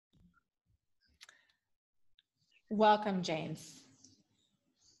Welcome, James.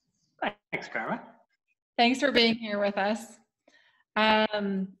 Thanks, Karma. Thanks for being here with us.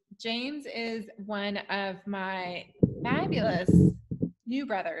 James is one of my fabulous new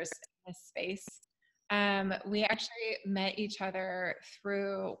brothers in this space. We actually met each other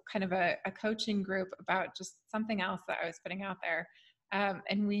through kind of a coaching group about just something else that I was putting out there.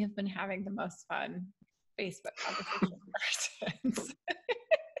 And we have been having the most fun Facebook conversations.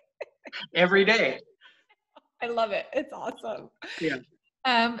 Every day. I love it. It's awesome. Yeah.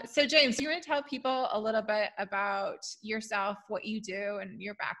 So James, you want to tell people a little bit about yourself, what you do, and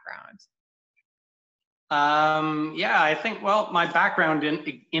your background? Yeah, I think, well, my background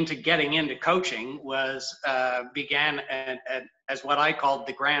into getting into coaching began as what I called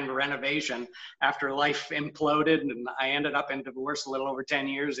the grand renovation after life imploded, and I ended up in divorce a little over 10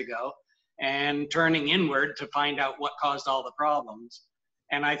 years ago and turning inward to find out what caused all the problems.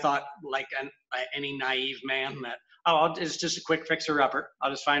 And I thought, like any naive man, that, it's just a quick fixer-upper. I'll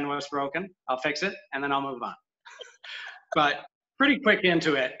just find what's broken, I'll fix it, and then I'll move on. But pretty quick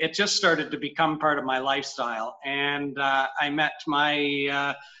into it, it just started to become part of my lifestyle. And I met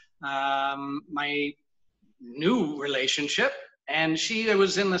my my new relationship, and she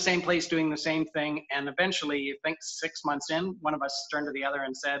was in the same place doing the same thing. And eventually, I think 6 months in, one of us turned to the other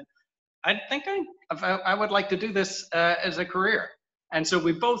and said, I think I would like to do this as a career. And so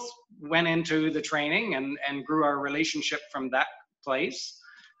we both went into the training and grew our relationship from that place.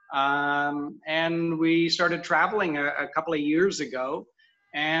 And we started traveling a couple of years ago,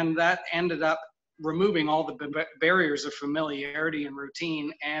 and that ended up removing all the barriers of familiarity and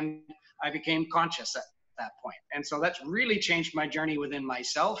routine, and I became conscious at that point. And so that's really changed my journey within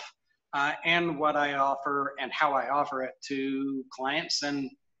myself and what I offer and how I offer it to clients and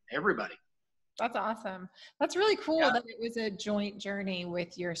everybody. That's awesome. That's really cool that it was a joint journey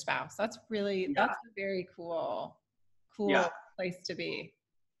with your spouse. That's a very cool place to be.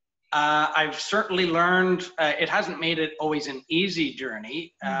 I've certainly learned, it hasn't made it always an easy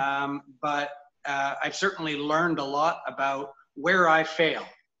journey, but I've certainly learned a lot about where I fail.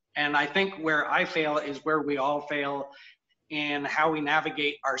 And I think where I fail is where we all fail in how we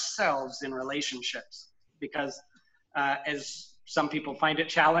navigate ourselves in relationships. Because as some people find it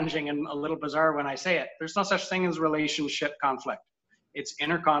challenging and a little bizarre when I say it, there's no such thing as relationship conflict. It's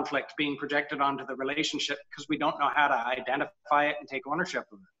inner conflict being projected onto the relationship because we don't know how to identify it and take ownership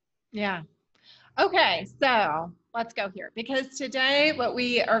of it. Yeah. Okay, so let's go here, because today what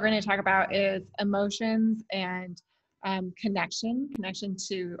we are going to talk about is emotions and connection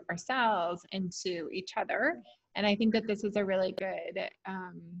to ourselves and to each other. And I think that this is a really good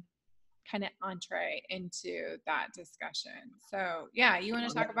kind of entree into that discussion. So yeah, you want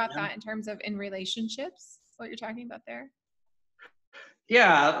to talk about that in terms of in relationships, what you're talking about there?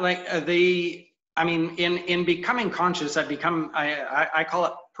 Yeah, like in becoming conscious, I call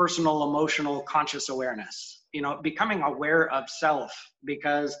it personal emotional conscious awareness, becoming aware of self,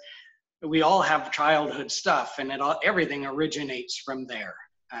 because we all have childhood stuff, and everything originates from there.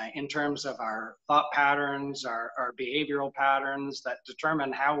 In terms of our thought patterns, our behavioral patterns that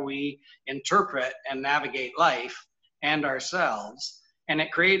determine how we interpret and navigate life and ourselves. And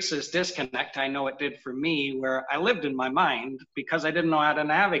it creates this disconnect. I know it did for me, where I lived in my mind because I didn't know how to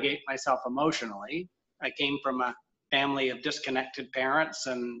navigate myself emotionally. I came from a family of disconnected parents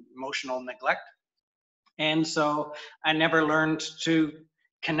and emotional neglect. And so I never learned to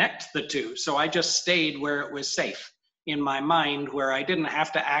connect the two. So I just stayed where it was safe in my mind, where I didn't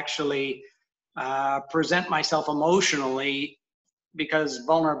have to actually present myself emotionally, because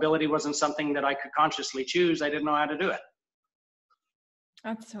vulnerability wasn't something that I could consciously choose. I didn't know how to do it.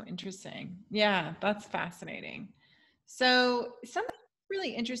 That's so interesting. Yeah, that's fascinating. So something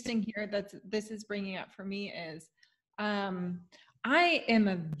really interesting here this is bringing up for me is I am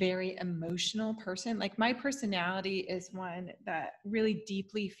a very emotional person. Like, my personality is one that really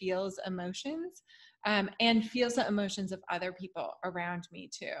deeply feels emotions and feels the emotions of other people around me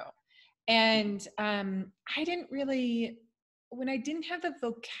too. And I didn't really, when I didn't have the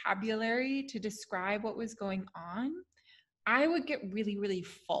vocabulary to describe what was going on, I would get really, really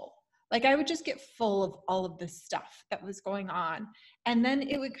full. Like, I would just get full of all of the stuff that was going on. And then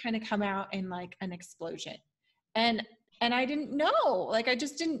it would kind of come out in like an explosion. And I didn't know, like, I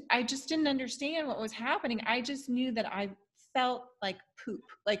just didn't understand what was happening. I just knew that I felt like poop.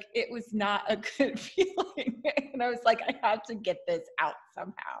 Like, it was not a good feeling. And I was like, I have to get this out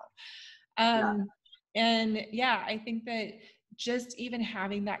somehow. And yeah, I think that just even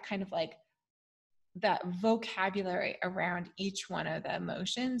having that kind of like that vocabulary around each one of the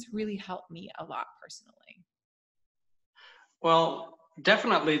emotions really helped me a lot personally. Well,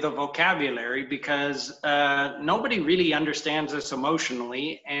 Definitely the vocabulary, because nobody really understands us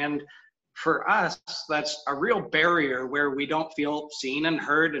emotionally. And for us, that's a real barrier where we don't feel seen and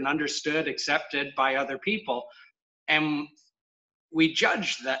heard and understood, accepted by other people. And we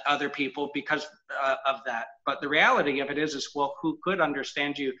judge that other people because of that. But the reality of it is, well, who could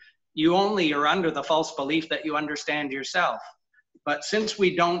understand you? You only are under the false belief that you understand yourself. But since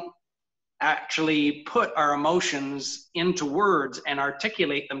we don't actually put our emotions into words and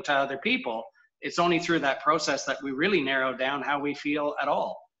articulate them to other people, it's only through that process that we really narrow down how we feel at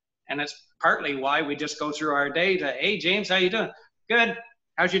all. And it's partly why we just go through our day to, hey, James, how you doing? Good.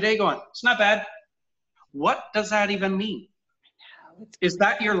 How's your day going? It's not bad. What does that even mean? Is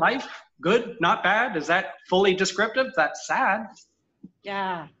that your life? Good, not bad? Is that fully descriptive? That's sad.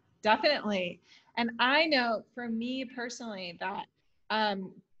 Yeah, definitely. And I know for me personally that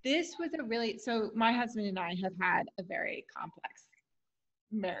this was a really, so my husband and I have had a very complex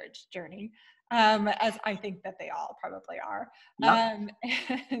marriage journey, as I think that they all probably are. Yep.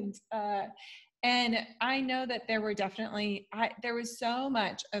 And and I know that there were definitely, there was so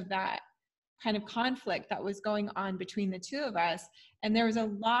much of that kind of conflict that was going on between the two of us. And there was a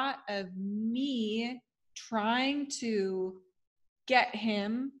lot of me trying to get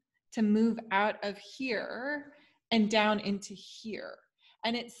him to move out of here and down into here.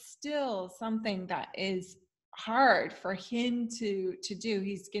 And it's still something that is hard for him to do.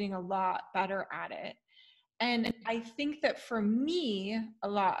 He's getting a lot better at it. And I think that for me, a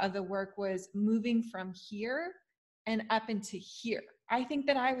lot of the work was moving from here and up into here. I think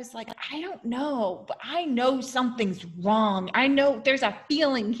that I was like, I don't know, but I know something's wrong. I know there's a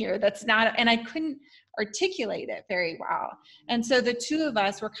feeling here that's not, and I couldn't articulate it very well. And so the two of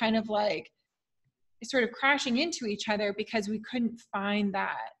us were kind of like sort of crashing into each other because we couldn't find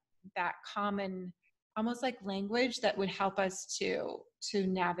that common, almost like language that would help us to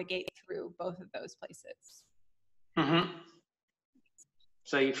navigate through both of those places. Mm-hmm.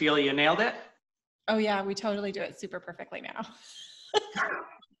 So you feel you nailed it? Oh yeah, we totally do it super perfectly now.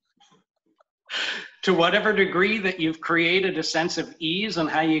 To whatever degree that you've created a sense of ease on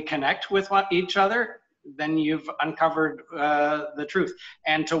how you connect with each other, then you've uncovered the truth.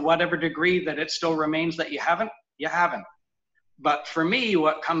 And to whatever degree that it still remains that you haven't, you haven't. But for me,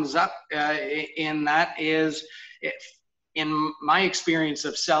 what comes up in that is, in my experience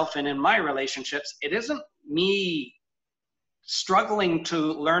of self and in my relationships, it isn't me struggling to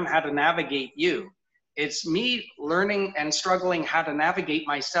learn how to navigate you. It's me learning and struggling how to navigate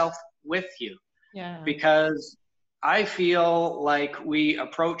myself with you. Yeah. Because I feel like we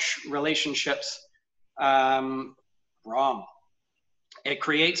approach relationships wrong. It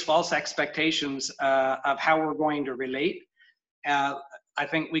creates false expectations of how we're going to relate. I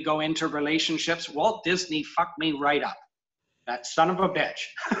think we go into relationships. Walt Disney fucked me right up. That son of a bitch.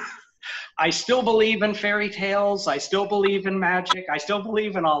 I still believe in fairy tales. I still believe in magic. I still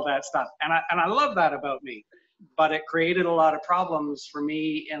believe in all that stuff. And I love that about me. But it created a lot of problems for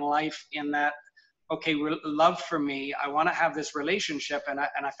me in life, in that, okay, love for me, I want to have this relationship. And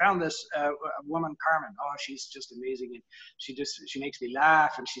I found this woman, Carmen. Oh, she's just amazing. And she makes me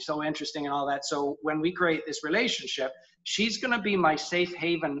laugh, and she's so interesting and all that. So when we create this relationship, she's going to be my safe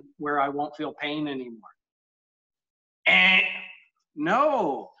haven where I won't feel pain anymore. And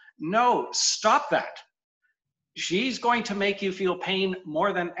no, stop that. She's going to make you feel pain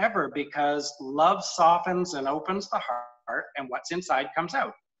more than ever, because love softens and opens the heart, and what's inside comes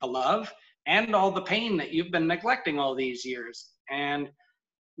out. The love and all the pain that you've been neglecting all these years. And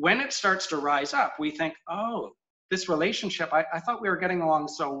when it starts to rise up, we think, oh, this relationship, I thought we were getting along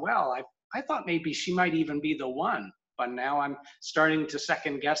so well. I thought maybe she might even be the one. But now I'm starting to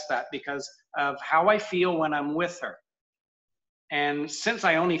second guess that because of how I feel when I'm with her. And since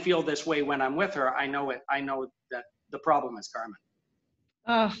I only feel this way when I'm with her, I know that the problem is Carmen.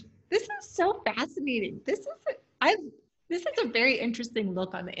 Oh, this is so fascinating. This is a very interesting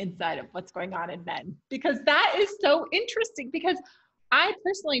look on the inside of what's going on in men, because that is so interesting, because I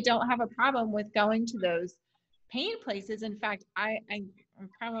personally don't have a problem with going to those pain places. In fact, I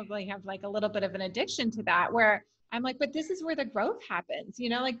probably have like a little bit of an addiction to that, where I'm like, but this is where the growth happens,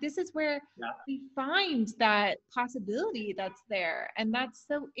 like this is where we find that possibility that's there. And that's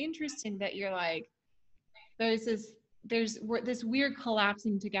so interesting that you're like, there's this weird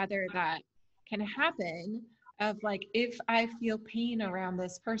collapsing together that can happen of like, if I feel pain around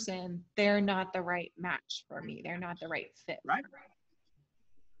this person, they're not the right match for me. They're not the right fit. Right.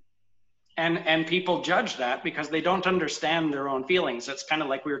 And people judge that because they don't understand their own feelings. It's kind of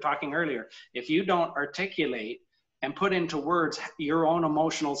like we were talking earlier. If you don't articulate and put into words your own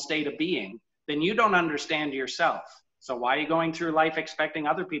emotional state of being, then you don't understand yourself. So why are you going through life expecting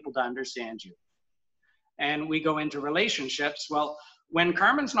other people to understand you? And we go into relationships. Well, when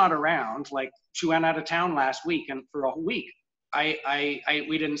Carmen's not around, like she went out of town last week, and for a week,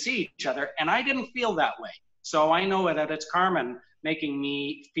 we didn't see each other, and I didn't feel that way. So I know that it's Carmen making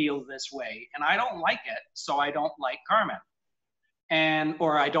me feel this way, and I don't like it, so I don't like Carmen,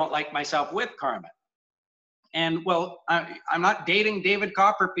 or I don't like myself with Carmen. And well, I'm not dating David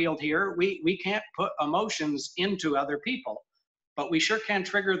Copperfield here. We can't put emotions into other people, but we sure can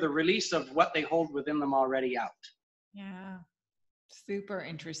trigger the release of what they hold within them already out. Yeah, super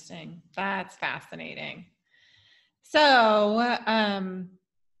interesting. That's fascinating. So,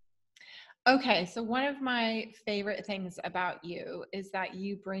 okay, so one of my favorite things about you is that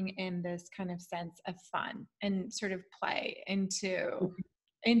you bring in this kind of sense of fun and sort of play into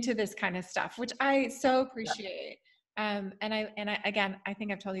this kind of stuff, which I so appreciate. And I again, I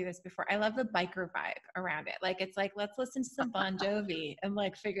think I've told you this before. I love the biker vibe around it. Like, it's like, let's listen to some Bon Jovi and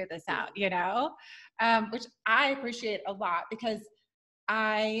like figure this out, which I appreciate a lot, because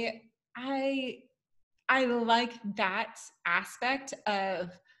I like that aspect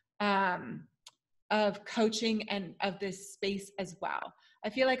of coaching and of this space as well. I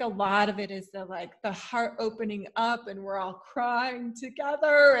feel like a lot of it is the heart opening up, and we're all crying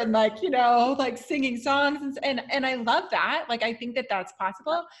together and like singing songs, and I love that. Like, I think that that's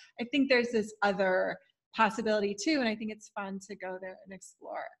possible. I think there's this other possibility too, and I think it's fun to go there and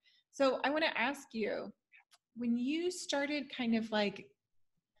explore. So I want to ask you, when you started kind of like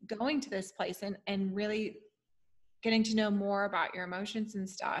going to this place and really getting to know more about your emotions and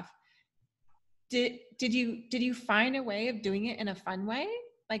stuff, did you find a way of doing it in a fun way?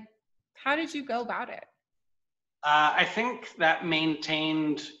 Like, how did you go about it? I think that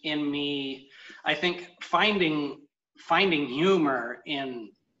maintained in me, I think finding humor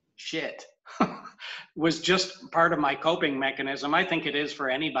in shit was just part of my coping mechanism. I think it is for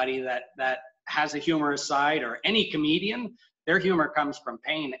anybody that has a humorous side, or any comedian. Their humor comes from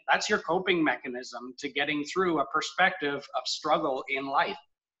pain. That's your coping mechanism to getting through a perspective of struggle in life.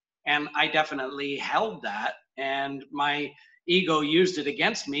 And I definitely held that, and my ego used it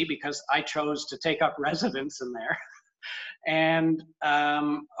against me because I chose to take up residence in there. And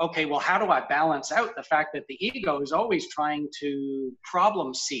okay, well, how do I balance out the fact that the ego is always trying to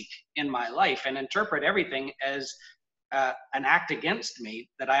problem seek in my life and interpret everything as an act against me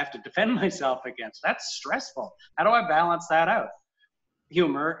that I have to defend myself against? That's stressful. How do I balance that out?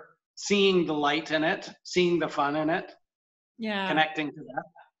 Humor, seeing the light in it, seeing the fun in it, connecting to that.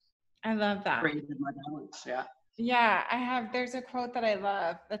 I love that. Created my balance, yeah. Yeah, there's a quote that I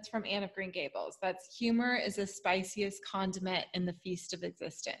love that's from Anne of Green Gables. That's, humor is the spiciest condiment in the feast of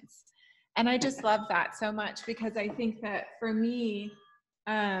existence. And I just love that so much, because I think that for me,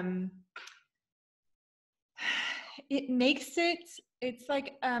 it makes it's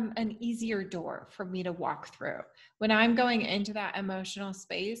like an easier door for me to walk through. When I'm going into that emotional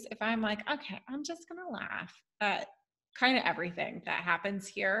space, if I'm like, okay, I'm just going to laugh at kind of everything that happens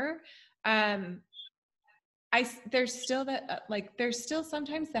here. There's still that, there's still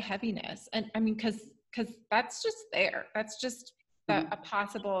sometimes the heaviness, and I mean, cause that's just there. That's just a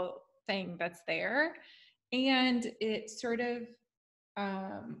possible thing that's there. And it sort of,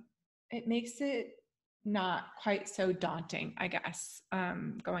 it makes it not quite so daunting, I guess,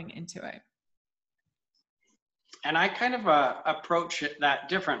 going into it. And I kind of approach that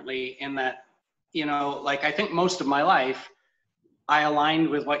differently, in that, like, I think most of my life, I aligned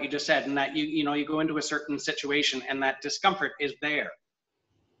with what you just said, and that you go into a certain situation and that discomfort is there.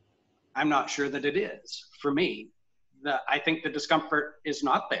 I'm not sure that it is for me. I think the discomfort is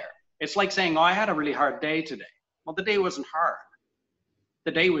not there. It's like saying, oh, I had a really hard day today. Well, the day wasn't hard.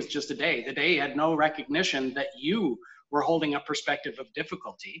 The day was just a day. The day had no recognition that you were holding a perspective of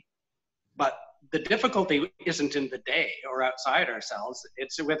difficulty. But the difficulty isn't in the day or outside ourselves.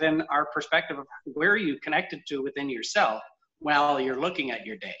 It's within our perspective of where are you connected to within yourself while you're looking at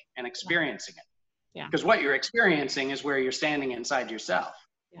your day and experiencing it. Yeah. Because what you're experiencing is where you're standing inside yourself.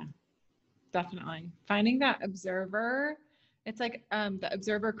 Yeah, definitely. Finding that observer, it's like the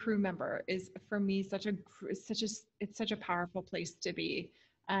observer crew member is, for me, it's such a powerful place to be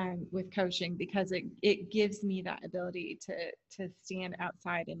with coaching, because it gives me that ability to stand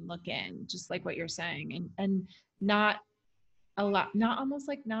outside and look in, just like what you're saying, and not almost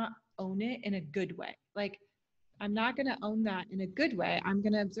like not own it in a good way. Like, I'm not going to own that in a good way. I'm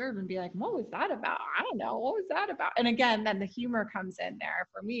going to observe and be like, what was that about? I don't know. What was that about? And again, then the humor comes in there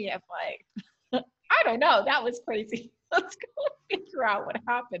for me of like, I don't know. That was crazy. Let's go figure out what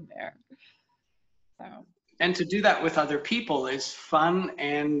happened there. So. And to do that with other people is fun,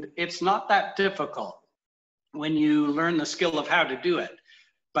 and it's not that difficult. when you learn the skill of how to do it.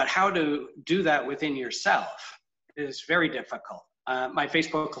 But how to do that within yourself is very difficult. My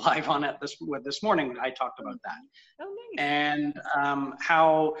Facebook Live on it this morning, I talked about that. Oh, nice. And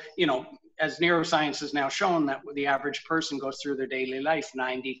how, you know, as neuroscience has now shown that the average person goes through their daily life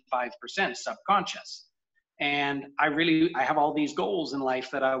 95% subconscious. And I have all these goals in life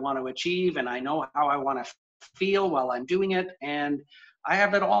that I want to achieve, and I know how I want to feel while I'm doing it. And I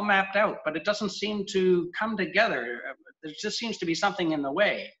have it all mapped out, but it doesn't seem to come together. There just seems to be something in the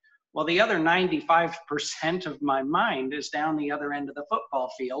way. Well, the other 95% of my mind is down the other end of the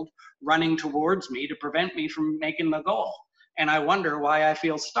football field, running towards me to prevent me from making the goal. And I wonder why I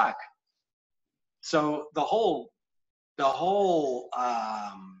feel stuck. So the whole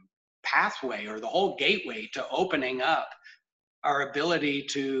pathway, or the whole gateway to opening up our ability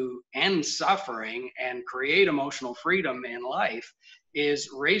to end suffering and create emotional freedom in life is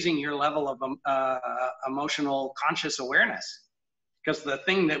raising your level of emotional conscious awareness. Because the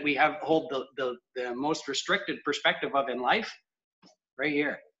thing that we hold the most restricted perspective of in life, right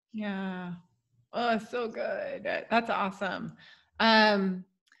here. Yeah. Oh, so good. That's awesome.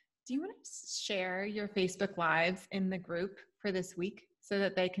 Do you want to share your Facebook Lives in the group for this week so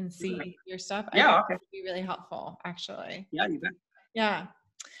that they can see your stuff? Yeah, I think okay. that would be really helpful, actually. Yeah, you bet. Yeah.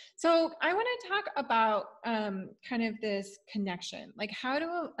 So I want to talk about kind of this connection. Like, how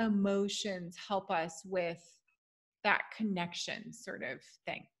do emotions help us with that connection sort of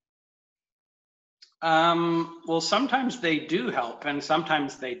thing? Well, sometimes they do help and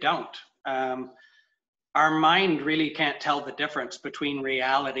sometimes they don't. Our mind really can't tell the difference between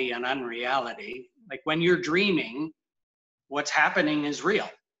reality and unreality. Like when you're dreaming, what's happening is real.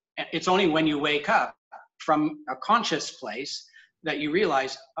 It's only when you wake up from a conscious place that you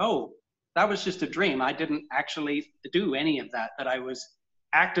realize, oh, that was just a dream. I didn't actually do any of that I was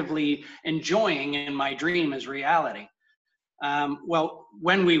actively enjoying in my dream as reality. Well,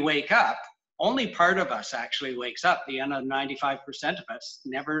 when we wake up, only part of us actually wakes up. The other 95% of us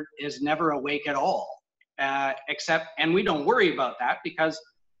is never awake at all. And we don't worry about that because,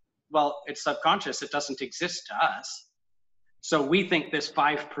 well, it's subconscious. It doesn't exist to us. So we think this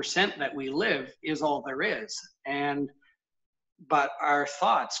 5% that we live is all there is. But our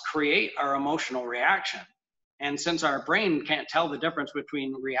thoughts create our emotional reaction. And since our brain can't tell the difference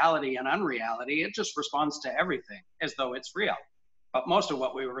between reality and unreality, it just responds to everything as though it's real. But most of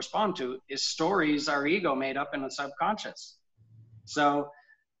what we respond to is stories our ego made up in the subconscious. So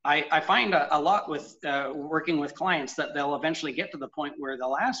I find a lot with working with clients that they'll eventually get to the point where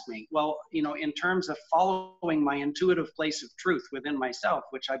they'll ask me, well, you know, in terms of following my intuitive place of truth within myself,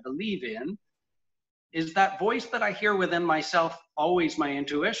 which I believe in, is that voice that I hear within myself always my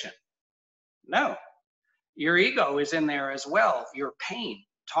intuition? No. Your ego is in there as well. Your pain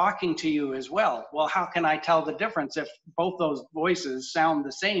talking to you as well. Well, how can I tell the difference if both those voices sound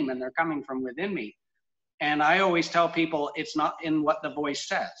the same and they're coming from within me? And I always tell people it's not in what the voice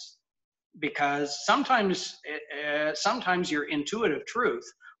says, because sometimes your intuitive truth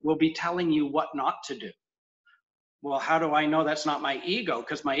will be telling you what not to do. Well, how do I know that's not my ego?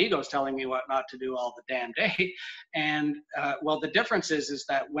 Because my ego is telling me what not to do all the damn day. And well, the difference is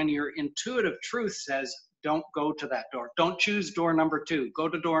that when your intuitive truth says, don't go to that door, don't choose door number 2, go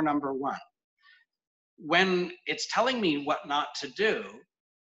to door number 1. When it's telling me what not to do,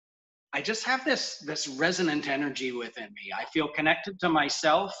 I just have this resonant energy within me. I feel connected to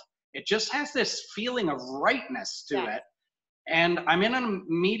myself. It just has this feeling of rightness to it. And I'm in an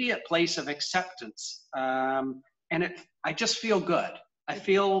immediate place of acceptance. I just feel good. I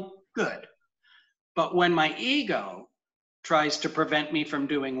feel good. But when my ego tries to prevent me from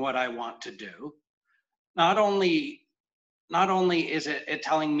doing what I want to do, not only is it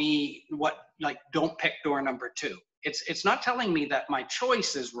telling me don't pick door number 2. It's not telling me that my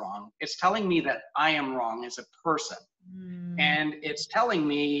choice is wrong. It's telling me that I am wrong as a person. And it's telling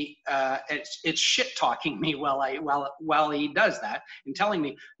me, it's shit talking me while he does that, and telling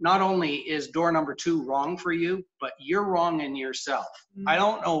me not only is door number 2 wrong for you, but you're wrong in yourself. I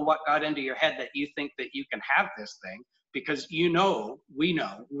don't know what got into your head that you think that you can have this thing, because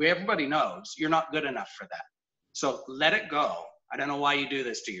everybody knows you're not good enough for that. So let it go. I don't know why you do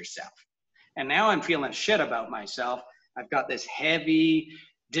this to yourself. And now I'm feeling shit about myself. I've got this heavy,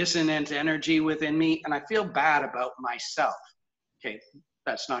 dissonant energy within me, and I feel bad about myself. Okay,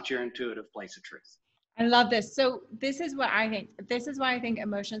 that's not your intuitive place of truth. I love this. So this is what I think. This is why I think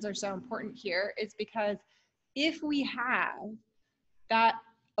emotions are so important here, is because if we have that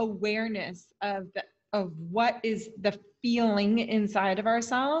awareness of what is the feeling inside of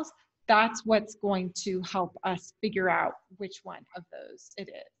ourselves, that's what's going to help us figure out which one of those it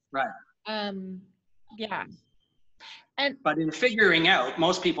is. Right. Yeah. And But in figuring out,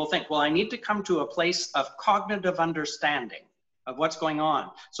 most people think, well, I need to come to a place of cognitive understanding of what's going on.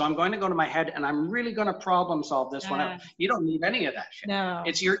 So I'm going to go to my head and I'm really going to problem solve this one out. You don't need any of that shit. no.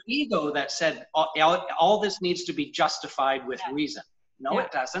 It's your ego that said all this needs to be justified with reason. No,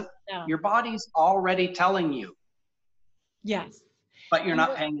 it doesn't. No. Your body's already telling you. Yes. But you're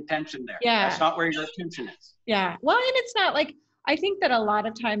not paying attention there. Yeah. That's not where your attention is. Yeah. Well, and it's not like, I think that a lot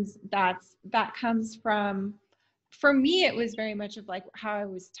of times that comes from, for me, it was very much of like how I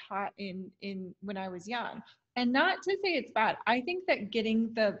was taught in when I was young. And not to say it's bad. I think that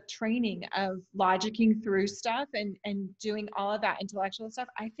getting the training of logicking through stuff and doing all of that intellectual stuff,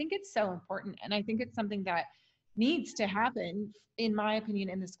 I think it's so important. And I think it's something that needs to happen, in my opinion,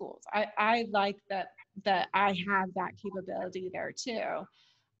 in the schools. I like that I have that capability there too.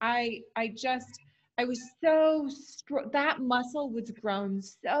 I was so that muscle was grown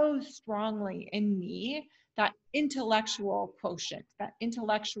so strongly in me, that intellectual quotient, that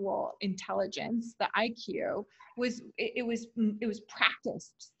intellectual intelligence, the IQ it was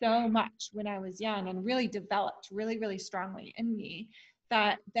practiced so much when I was young and really developed really strongly in me,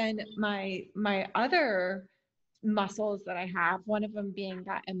 that then my other muscles that I have, one of them being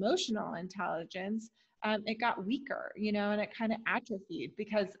that emotional intelligence, it got weaker, and it kind of atrophied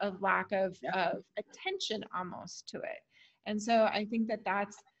because of lack of attention almost to it. And so I think that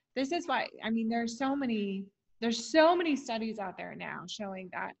this is why, I mean, there's so many studies out there now showing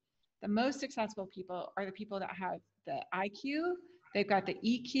that the most successful people are the people that have the IQ, they've got the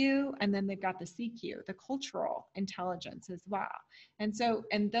EQ, and then they've got the CQ, the cultural intelligence as well. And so,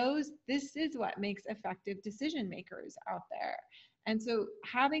 this is what makes effective decision makers out there. And so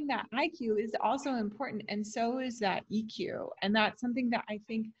having that IQ is also important, and so is that EQ. And that's something that I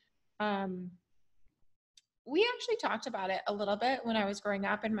think, we actually talked about it a little bit when I was growing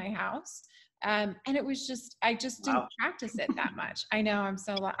up in my house. And it was just, I just didn't practice it that much. I know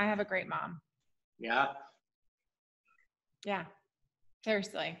I have a great mom. Yeah. Yeah.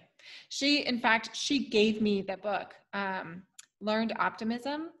 Seriously. In fact, she gave me the book, Learned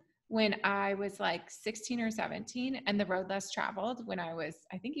Optimism, when I was like 16 or 17, and The Road Less Traveled when I was,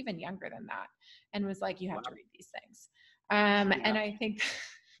 I think, even younger than that, and was like, you have to read these things. And I think,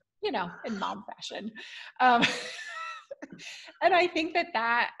 in mom fashion. And I think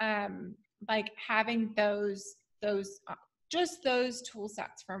that like having those just those tool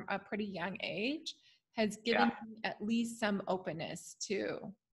sets from a pretty young age has given me at least some openness to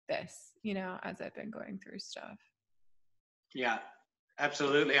this, as I've been going through stuff. Yeah,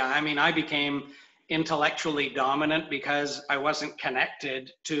 absolutely. I mean, I became intellectually dominant because I wasn't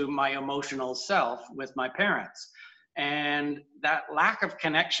connected to my emotional self with my parents. And that lack of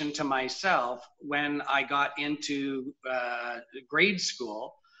connection to myself when I got into grade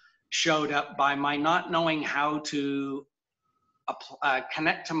school showed up by my not knowing how to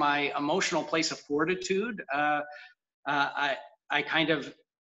connect to my emotional place of fortitude. I kind of,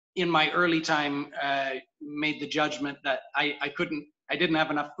 in my early time, made the judgment that I didn't have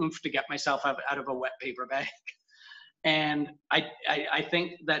enough oomph to get myself out of a wet paper bag. And I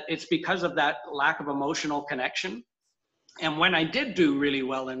think that it's because of that lack of emotional connection. And when I did do really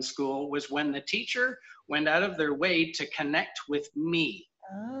well in school was when the teacher went out of their way to connect with me.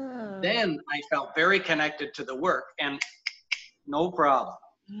 Oh. Then I felt very connected to the work, and no problem.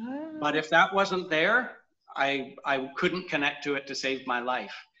 Oh. But if that wasn't there, I couldn't connect to it to save my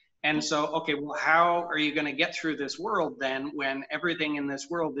life. And so, okay, well, how are you going to get through this world then when everything in this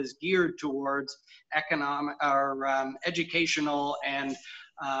world is geared towards economic or educational and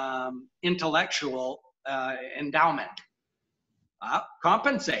intellectual endowment?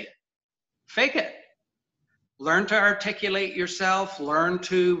 Compensate, fake it, learn to articulate yourself, learn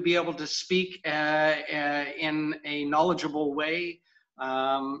to be able to speak in a knowledgeable way,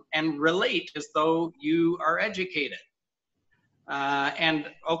 and relate as though you are educated. And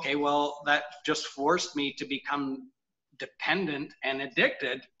okay, well, that just forced me to become dependent and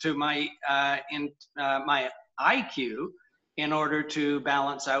addicted to my my IQ in order to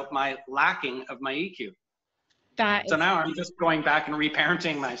balance out my lacking of my EQ. So now I'm just going back and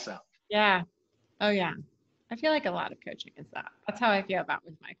reparenting myself. Yeah. Oh yeah. I feel like a lot of coaching is that. That's how I feel about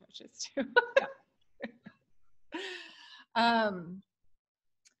with my coaches too.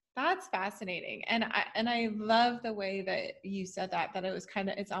 That's fascinating. And I love the way that you said that it was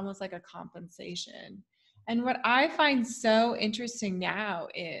it's almost like a compensation. And what I find so interesting now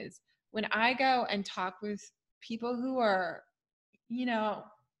is when I go and talk with people who are,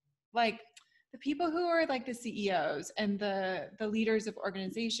 like the people who are like the CEOs and the leaders of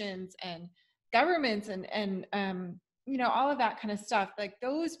organizations and governments and all of that kind of stuff, like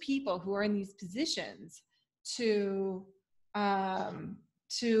those people who are in these positions to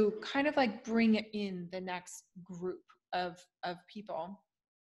kind of like bring in the next group of people,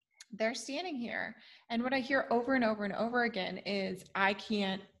 they're standing here. And what I hear over and over and over again is, I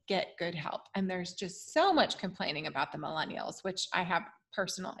can't get good help. And there's just so much complaining about the millennials, which I have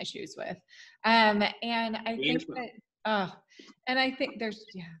personal issues with. And I think that, and I think there's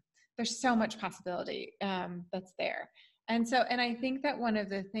so much possibility that's there. And I think that one of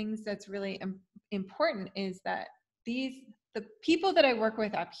the things that's really important is that the people that I work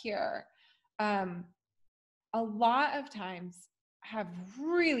with up here, a lot of times have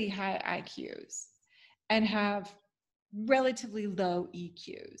really high IQs and have relatively low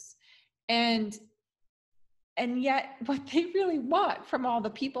EQs. And yet what they really want from all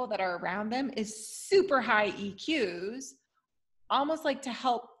the people that are around them is super high EQs, almost like to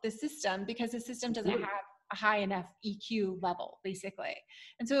help the system, because the system doesn't have a high enough EQ level, basically.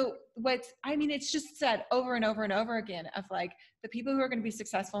 And so it's just said over and over and over again of like, the people who are going to be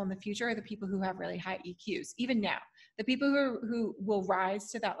successful in the future are the people who have really high EQs. Even now, the people who will rise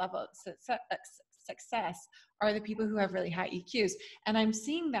to that level of success are the people who have really high EQs. And I'm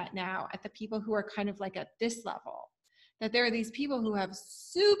seeing that now at the people who are kind of like at this level, that there are these people who have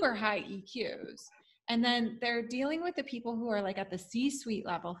super high EQs, and then they're dealing with the people who are like at the C-suite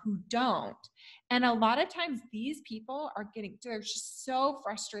level who don't. And a lot of times these people they're just so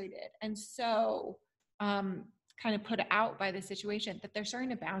frustrated and so kind of put out by the situation that they're starting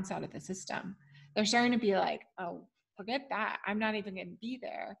to bounce out of the system. They're starting to be like, oh, forget that. I'm not even going to be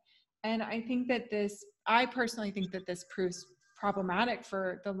there. And I think that I personally think that this proves problematic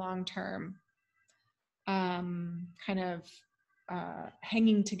for the long-term kind of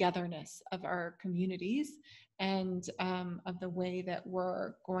hanging togetherness of our communities, and of the way that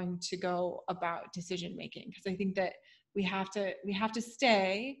we're going to go about decision making. Because I think that we have to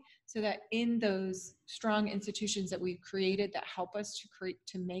stay so that in those strong institutions that we've created that help us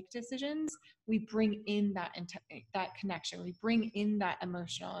to make decisions, we bring in that connection, we bring in that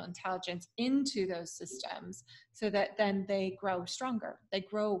emotional intelligence into those systems, so that then they grow stronger, they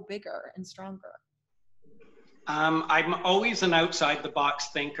grow bigger and stronger. I'm always an outside the box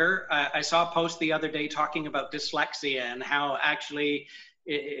thinker. I saw a post the other day talking about dyslexia and how actually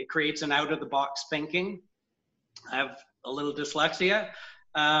it creates an out of the box thinking. I have a little dyslexia.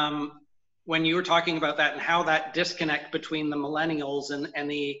 When you were talking about that and how that disconnect between the millennials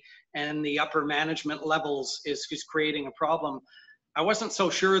and the upper management levels is creating a problem, I wasn't so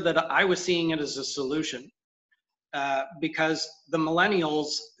sure that I was seeing it as a solution, because the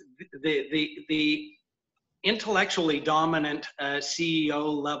millennials, the intellectually dominant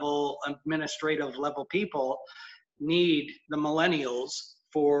CEO level, administrative level people need the millennials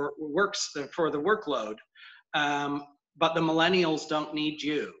for the workload. But the millennials don't need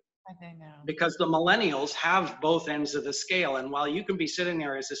you. I know. Because the millennials have both ends of the scale. And while you can be sitting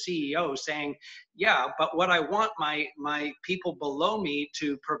there as a CEO saying, yeah, but what I want my people below me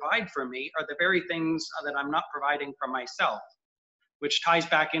to provide for me are the very things that I'm not providing for myself, which ties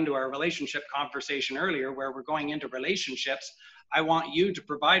back into our relationship conversation earlier, where we're going into relationships. I want you to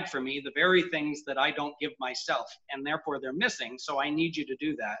provide for me the very things that I don't give myself, and therefore they're missing. So I need you to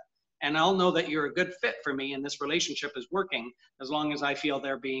do that. And I'll know that you're a good fit for me and this relationship is working as long as I feel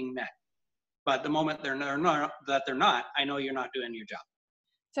they're being met. But the moment they're not, I know you're not doing your job.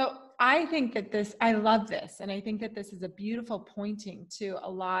 So I think that I love this. And I think that this is a beautiful pointing to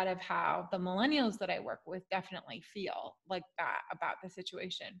a lot of how the millennials that I work with definitely feel like that about the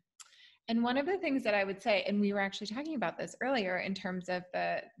situation. And one of the things that I would say, and we were actually talking about this earlier in terms of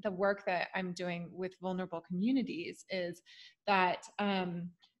the work that I'm doing with vulnerable communities, is that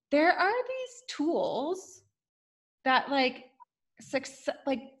there are these tools that like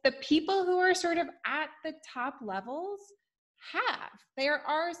the people who are sort of at the top levels have. There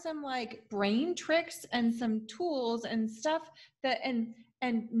are some like brain tricks and some tools and stuff that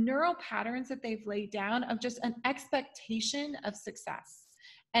and neural patterns that they've laid down of just an expectation of success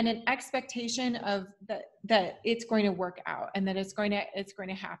and an expectation of that it's going to work out and that it's going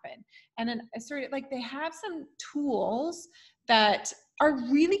to happen. And then sort of like they have some tools that are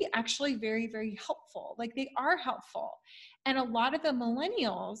really actually very, very helpful. Like they are helpful. And a lot of the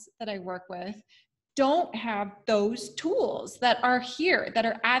millennials that I work with don't have those tools that are here, that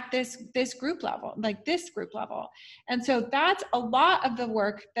are at this group level, like this group level. And so that's a lot of the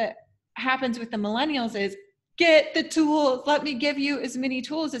work that happens with the millennials is get the tools. Let me give you as many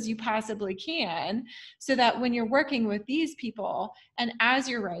tools as you possibly can, so that when you're working with these people and as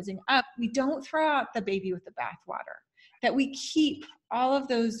you're rising up, we don't throw out the baby with the bathwater. that we keep all of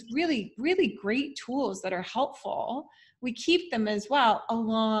those really, really great tools that are helpful. We keep them as well,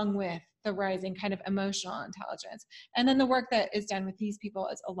 along with the rising kind of emotional intelligence. And then the work that is done with these people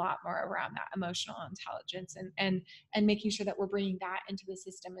is a lot more around that emotional intelligence and making sure that we're bringing that into the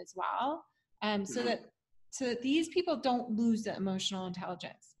system as well. So that these people don't lose the emotional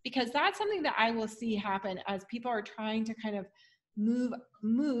intelligence, because that's something that I will see happen as people are trying to kind of move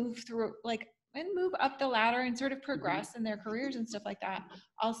through, like, and move up the ladder and sort of progress in their careers and stuff like that.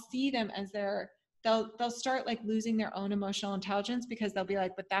 I'll see them as they'll start like losing their own emotional intelligence, because they'll be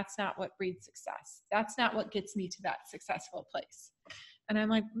like, but that's not what breeds success. That's not what gets me to that successful place. And I'm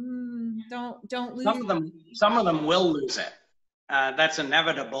like, don't lose. Some of them will lose it. That's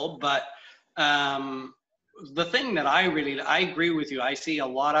inevitable. But the thing that I agree with you. I see a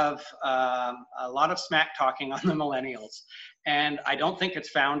lot of smack talking on the millennials, and I don't think it's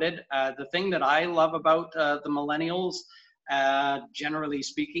founded. The thing that I love about the millennials, generally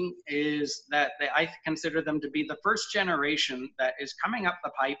speaking, is that I consider them to be the first generation that is coming up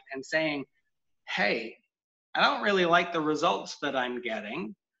the pipe and saying, hey, I don't really like the results that I'm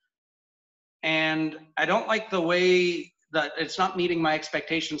getting, and I don't like the way that it's not meeting my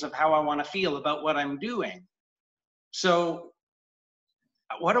expectations of how I want to feel about what I'm doing. So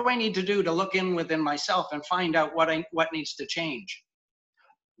what do I need to do to look in within myself and find out what needs to change?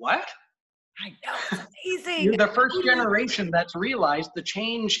 What? I know, it's amazing. You're the first generation that's realized the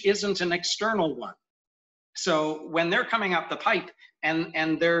change isn't an external one. So when they're coming up the pipe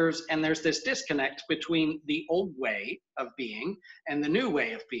and there's this disconnect between the old way of being and the new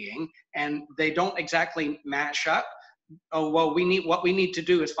way of being, and they don't exactly match up. Oh, well, what we need to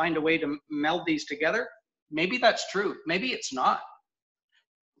do is find a way to meld these together. Maybe that's true. Maybe it's not.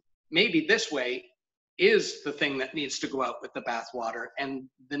 Maybe this way is the thing that needs to go out with the bathwater. And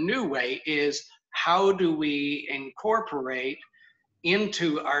the new way is, how do we incorporate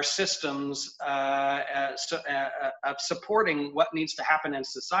into our systems of supporting what needs to happen in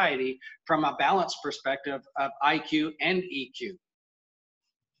society from a balanced perspective of IQ and EQ?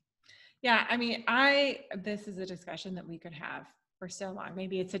 Yeah, I mean, this is a discussion that we could have for so long.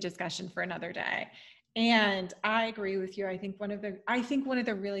 Maybe it's a discussion for another day. And I agree with you. I think one of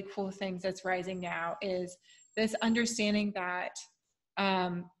the really cool things that's rising now is this understanding that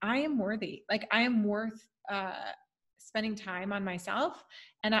I am worthy. Like, I am worth spending time on myself,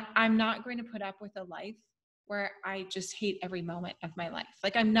 and I'm not going to put up with a life where I just hate every moment of my life.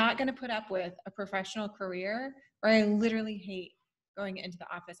 Like, I'm not going to put up with a professional career where I literally hate going into the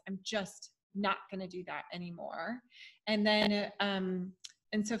office. I'm just not going to do that anymore. And then,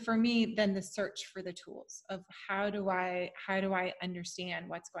 and so for me, then the search for the tools of how do I understand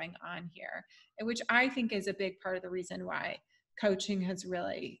what's going on here, which I think is a big part of the reason why coaching has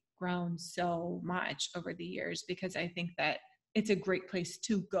really grown so much over the years, because I think that it's a great place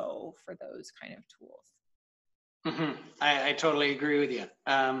to go for those kind of tools. Mm-hmm. I totally agree with you.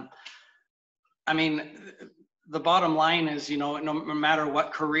 I mean, the bottom line is, no matter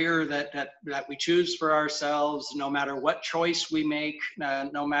what career that we choose for ourselves, no matter what choice we make,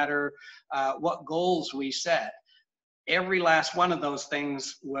 no matter what goals we set, every last one of those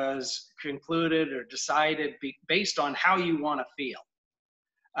things was concluded or decided based on how you want to feel.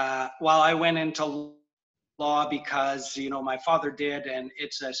 While I went into law because, my father did, and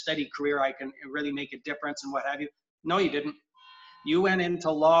it's a steady career, I can really make a difference and what have you. No, you didn't. You went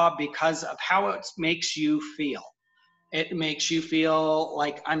into law because of how it makes you feel. It makes you feel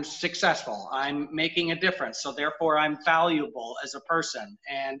like I'm successful, I'm making a difference, so therefore I'm valuable as a person,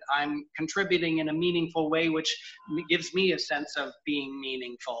 and I'm contributing in a meaningful way, which gives me a sense of being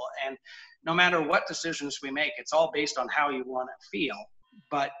meaningful. And no matter what decisions we make, it's all based on how you want to feel.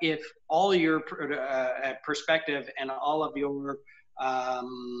 But if all your perspective and all of your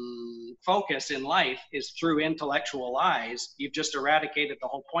focus in life is through intellectual eyes, you've just eradicated the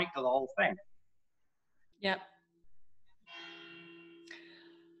whole point to the whole thing. Yep.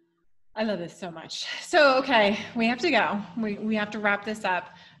 I love this so much. So, okay, we have to go. We have to wrap this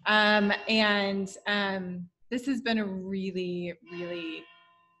up. This has been a really, really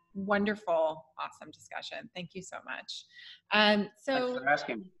wonderful, awesome discussion. Thank you so much. Thanks for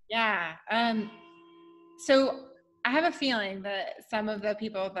asking. Yeah. So I have a feeling that some of the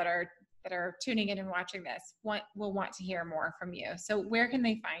people that are tuning in and watching this will want to hear more from you. So where can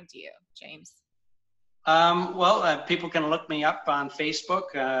they find you, James? People can look me up on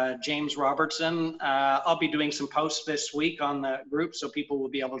Facebook, James Robertson. I'll be doing some posts this week on the group, so people will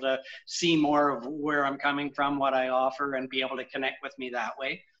be able to see more of where I'm coming from, what I offer, and be able to connect with me that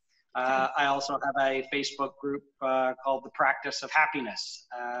way. I also have a Facebook group called The Practice of Happiness,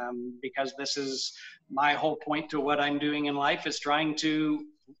 because this is my whole point to what I'm doing in life, is trying to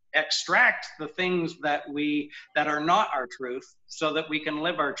extract the things that are not our truth so that we can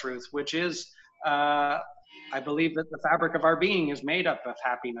live our truth, which is, I believe that the fabric of our being is made up of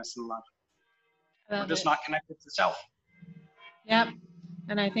happiness and love. We're just not connected to self. Yep.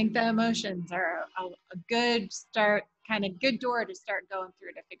 And I think the emotions are a good start, kind of good door to start going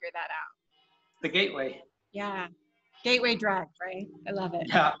through to figure that out. The gateway. Yeah. Gateway drug, right? I love it.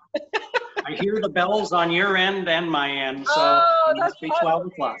 Yeah. I hear the bells on your end and my end, so it must be 12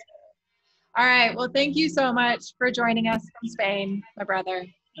 o'clock. All right. Well, thank you so much for joining us from Spain, my brother.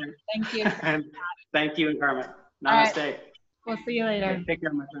 Thank you. And thank you, Carmen. Namaste. Right. We'll see you later. Okay, take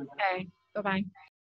care, my friend. Okay. Bye-bye.